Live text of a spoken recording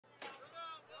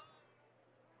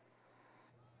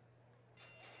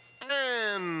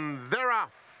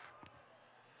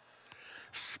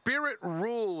Spirit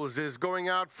Rules is going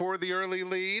out for the early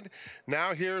lead.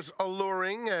 Now here's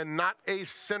Alluring, and Not a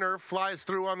Sinner flies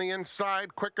through on the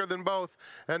inside quicker than both,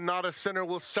 and Not a Sinner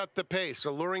will set the pace.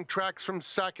 Alluring tracks from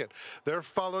second. They're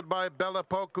followed by Bella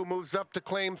Polk, who moves up to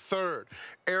claim third.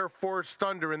 Air Force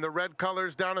Thunder in the red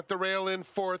colors down at the rail in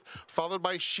fourth, followed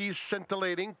by She's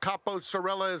Scintillating. Capo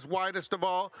Sorella is widest of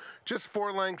all, just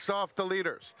 4 lengths off the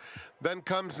leaders. Then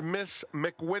comes Miss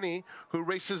McWhinney, who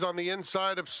races on the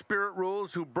inside of Spirit Rules,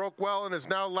 who broke well and is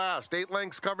now last. 8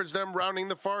 lengths covers them, rounding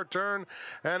the far turn,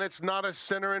 and it's Not a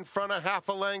Sinner in front of half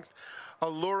a length.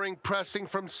 Alluring pressing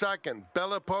from second.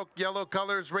 Bella Polk, yellow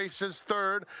colors, races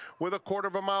third with a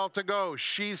 1/4 mile to go.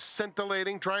 She's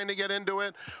Scintillating, trying to get into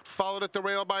it. Followed at the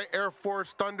rail by Air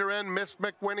Force Thunder and Miss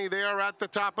McWhinney. They are at the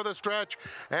top of the stretch,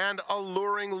 and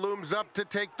Alluring looms up to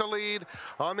take the lead.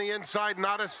 On the inside,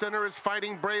 Not a Sinner is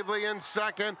fighting bravely in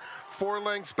second. 4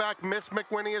 lengths back, Miss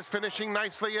McWhinney is finishing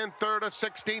nicely in third. A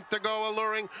 16th to go.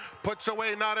 Alluring puts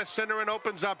away Not a Sinner and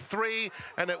opens up 3,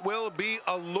 and it will be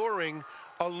Alluring.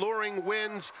 Alluring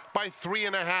wins by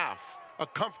 3.5, a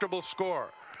comfortable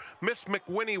score. Miss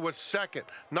McWhinney was second,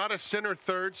 Not a Sinner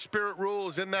third. Spirit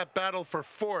Rules in that battle for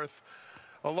fourth,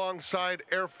 alongside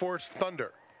Air Force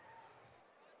Thunder.